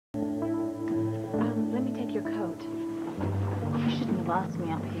You shouldn't have asked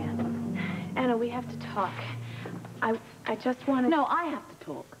me up here. Anna, we have to talk. I just want to... No, I have to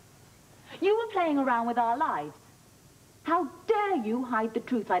talk. You were playing around with our lives. How dare you hide the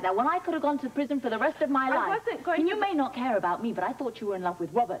truth like that when I could have gone to prison for the rest of my life? I wasn't going to... And you may not care about me, but I thought you were in love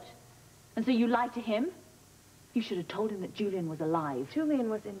with Robert. And so you lied to him? You should have told him that Julian was alive. Julian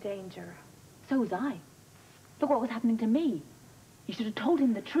was in danger. So was I. Look what was happening to me. You should have told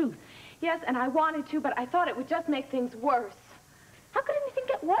him the truth. Yes, and I wanted to, but I thought it would just make things worse. How could anything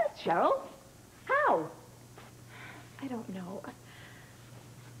get worse, Cheryl? How? I don't know.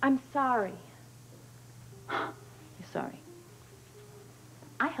 I'm sorry. You're sorry.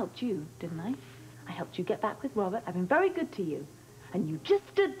 I helped you, didn't I? I helped you get back with Robert. I've been very good to you. And you just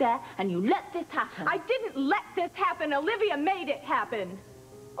stood there and you let this happen. I didn't let this happen. Olivia made it happen.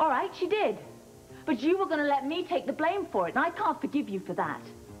 All right, she did. But you were going to let me take the blame for it, and I can't forgive you for that.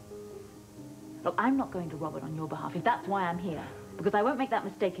 Look, I'm not going to Robert on your behalf, if that's why I'm here. Because I won't make that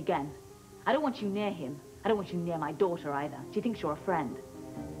mistake again. I don't want you near him. I don't want you near my daughter either. She thinks you're a friend.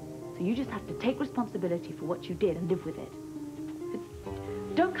 So you just have to take responsibility for what you did and live with it.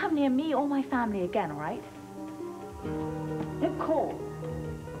 But don't come near me or my family again, all right? Don't call.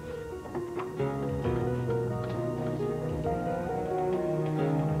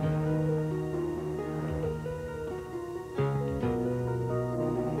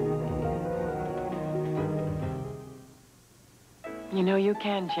 You know, you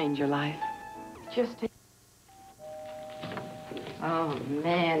can change your life. Just to... Oh,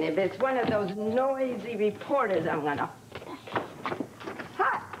 man, if it's one of those noisy reporters, I'm gonna...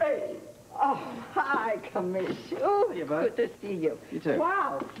 Hi! Hey. Oh, hi, Commissioner. Oh, Hey, bud. good to see you. You too.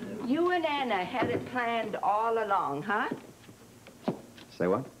 Wow, you and Anna had it planned all along, huh? Say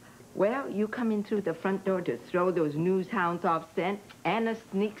what? Well, you come in through the front door to throw those news hounds off scent. Anna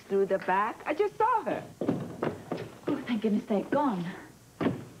sneaks through the back. I just saw her. Oh, thank goodness they're gone.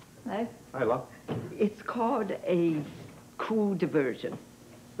 Hello? Hi, love. It's called a cool diversion.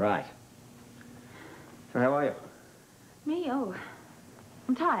 Right. So how are you? Me? Oh,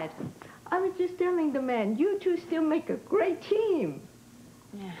 I'm tired. I was just telling the man, you two still make a great team.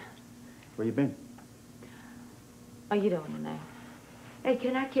 Yeah. Where you been? Oh, you don't want to know. Hey,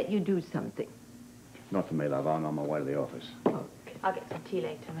 can I get you do something? Not for me, love. I'm on my way to the office. Okay. I'll get some tea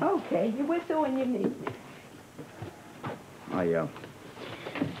later, mate. Okay, you whistle when you need me. I,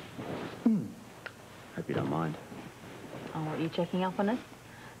 hope you don't mind. Oh, what, are you checking up on us?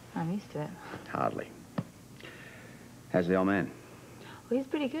 I'm used to it. Hardly. How's the old man? Well, he's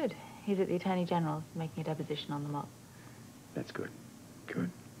pretty good. He's at the Attorney General's making a deposition on the mob. That's good. Good.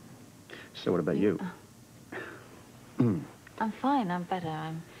 So what about you? I'm fine. I'm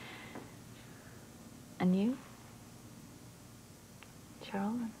better. And you?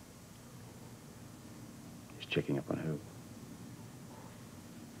 Cheryl? He's checking up on who?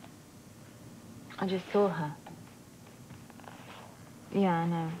 I just saw her. Yeah, I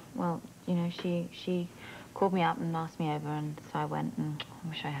know. Well, you know, she called me up and asked me over, and so I went, and I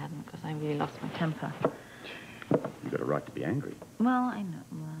wish I hadn't, because I really lost my temper. You've got a right to be angry. Well, I know.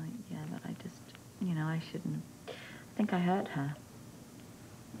 Well, yeah, but I just, you know, I shouldn't. I think I hurt her.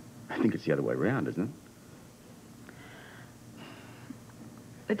 I think it's the other way around, isn't it?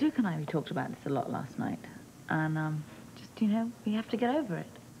 The Duke and we talked about this a lot last night, and just, you know, we have to get over it.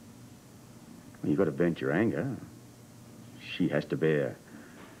 Well, you've got to vent your anger. She has to bear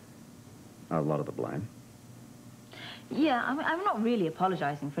a lot of the blame. Yeah, I'm not really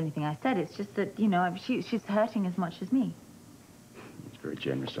apologizing for anything I said. It's just that, you know, she's hurting as much as me. It's very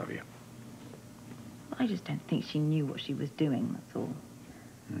generous of you. I just don't think she knew what she was doing, that's all.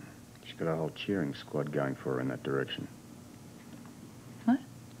 She's got a whole cheering squad going for her in that direction. What?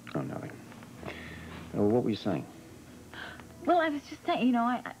 Oh, nothing. Oh, what were you saying? Well, I was just saying, you know,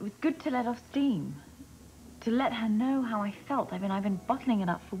 it was good to let off steam. To let her know how I felt. I've been bottling it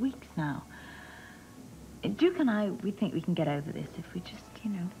up for weeks now. Duke and we think we can get over this if we just,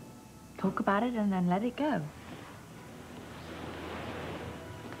 you know, talk about it and then let it go.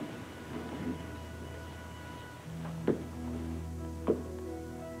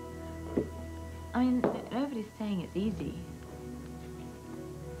 I mean, nobody's saying it's easy.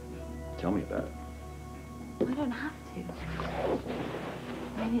 Tell me about it. I don't have to.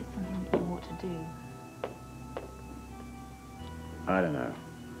 I mean, it's something that you ought to do. I don't know.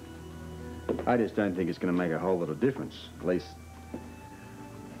 I just don't think it's going to make a whole lot of difference. At least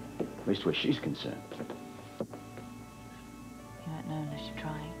where she's concerned. You won't know unless you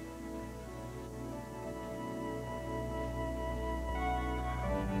try.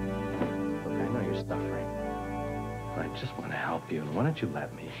 Look, I know you're suffering. I just want to help you, and why don't you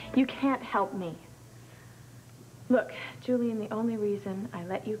let me? You can't help me. Look, Julian, the only reason I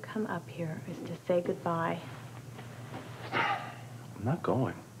let you come up here is to say goodbye. I'm not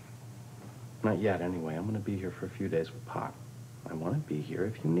going. Not yet, anyway. I'm going to be here for a few days with Pop. I want to be here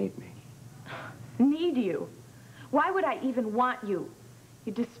if you need me. Need you? Why would I even want you?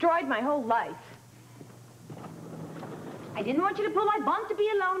 You destroyed my whole life. I didn't want you to pull my bump to be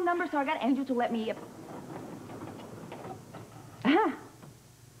a loan number, so I got Angel to let me...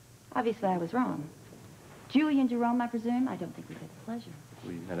 Obviously, I was wrong. Julian, Jerome, I presume? I don't think we had the pleasure.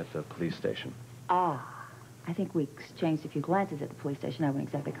 We met at the police station. Ah, I think we exchanged a few glances at the police station. I wouldn't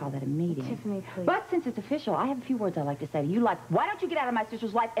exactly call that a meeting. Tiffany, please. But since it's official, I have a few words I'd like to say to you, like, why don't you get out of my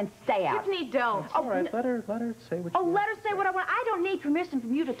sister's life and stay out? Tiffany, don't. All right, let her say what you want. Let her say what I want. I don't need permission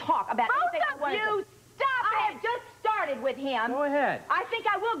from you to talk about anything I want to do. Stop I have just started with him. Go ahead. I think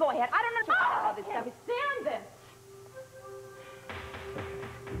I will go ahead. I don't know about all this stuff. Stand this.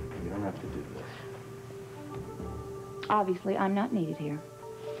 You don't have to do this. Obviously, I'm not needed here.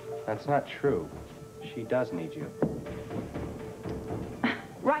 That's not true. She does need you.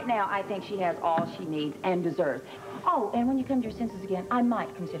 Right now, I think she has all she needs and deserves. Oh, and when you come to your senses again, I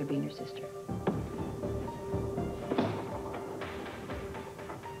might consider being your sister.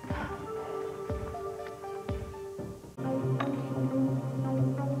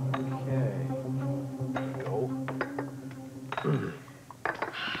 Okay. Go.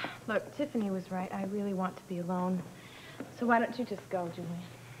 Look, Tiffany was right. I really want to be alone. So why don't you just go, Julian?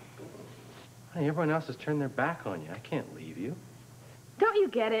 Honey, everyone else has turned their back on you. I can't leave you. Don't you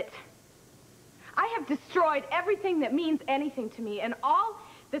get it? I have destroyed everything that means anything to me, and all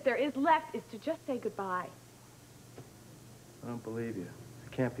that there is left is to just say goodbye. I don't believe you.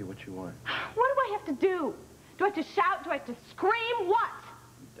 It can't be what you want. What do I have to do? Do I have to shout? Do I have to scream? What?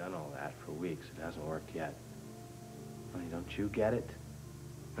 You've done all that for weeks. It hasn't worked yet. Honey, don't you get it?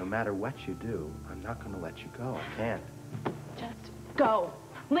 No matter what you do, I'm not going to let you go. I can't. Just go.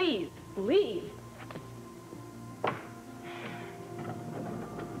 Please, leave.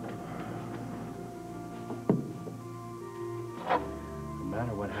 No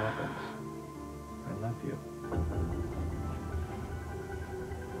matter what happens, I love you.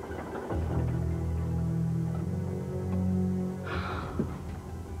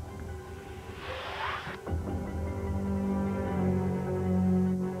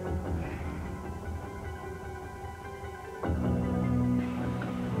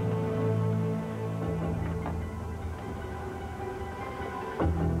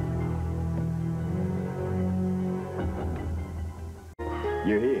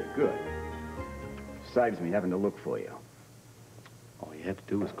 You're here. Good. Saves me having to look for you. All you had to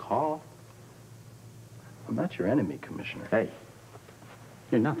do was call. I'm not your enemy, Commissioner. Hey,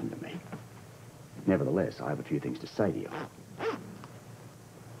 you're nothing to me. Nevertheless, I have a few things to say to you.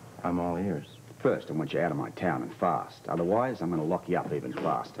 I'm all ears. First, I want you out of my town and fast. Otherwise, I'm going to lock you up even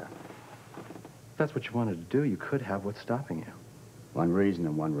faster. If that's what you wanted to do, you could have what's stopping you. One reason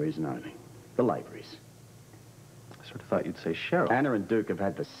and one reason only. The Laveries. I sort of thought you'd say Cheryl. Anna and Duke have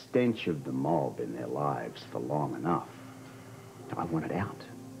had the stench of the mob in their lives for long enough. I want it out,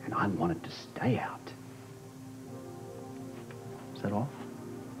 and I want it to stay out. Is that all?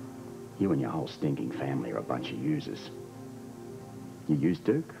 You and your whole stinking family are a bunch of users. You used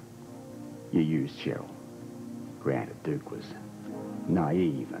Duke, you used Cheryl. Granted, Duke was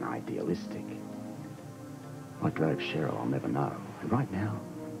naive and idealistic. What drove Cheryl, I'll never know. And right now,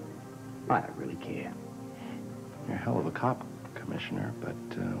 I don't really care. You're a hell of a cop, Commissioner, but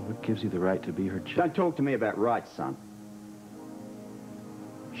what gives you the right to be her judge? Don't talk to me about rights, son.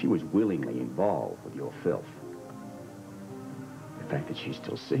 She was willingly involved with your filth. The fact that she's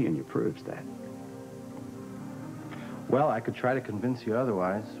still seeing you proves that. Well, I could try to convince you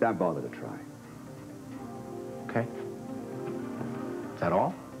otherwise. Don't bother to try. Okay. Is that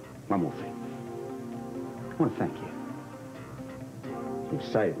all? One more thing. I want to thank you. You've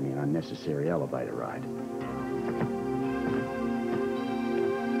saved me an unnecessary elevator ride.